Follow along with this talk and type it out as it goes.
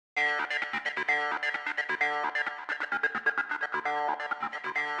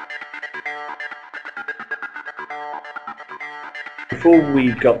Before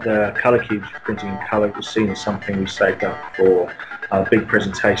we got the ColorQube printing in colour, it was seen as something we saved up for big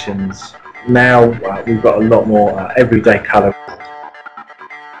presentations. Now we've got a lot more everyday colour.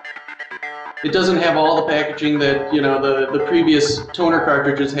 It doesn't have all the packaging that the previous toner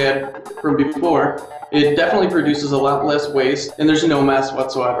cartridges had from before. It definitely produces a lot less waste, and there's no mess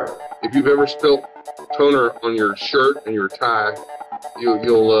whatsoever. If you've ever spilt toner on your shirt and your tie,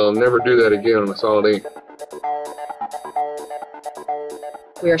 you'll never do that again on a solid ink.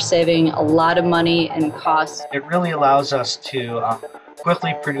 We are saving a lot of money and costs. It really allows us to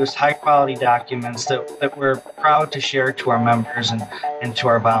quickly produce high-quality documents that we're proud to share to our members and to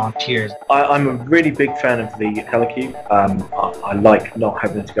our volunteers. I'm a really big fan of the ColorQube. I like not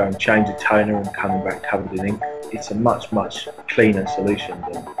having to go and change a toner and coming back covered in ink. It's a much, much cleaner solution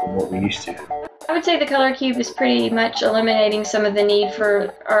than what we used to. I would say the ColorQube is pretty much eliminating some of the need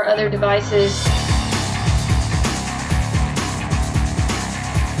for our other devices.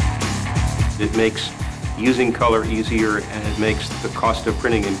 It makes using color easier, and it makes the cost of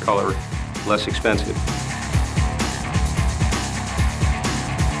printing in color less expensive.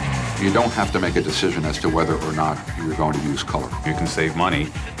 You don't have to make a decision as to whether or not you're going to use color. You can save money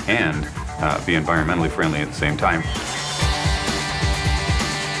and be environmentally friendly at the same time.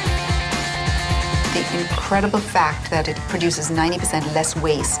 The incredible fact that it produces 90% less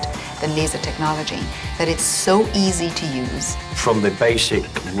waste than laser technology, that it's so easy to use. From the basic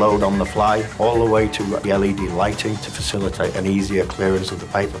load on the fly all the way to the LED lighting to facilitate an easier clearance of the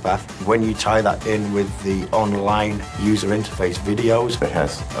paper bath. When you tie that in with the online user interface videos, it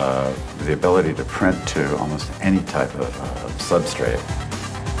has the ability to print to almost any type of substrate.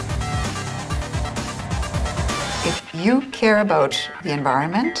 If you care about the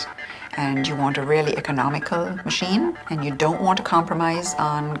environment, and you want a really economical machine, and you don't want to compromise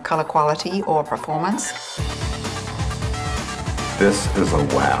on color quality or performance. This is a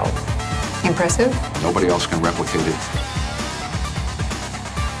wow. Impressive? Nobody else can replicate it.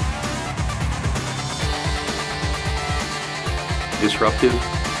 Disruptive.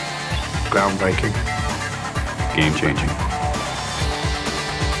 Groundbreaking. Game-changing.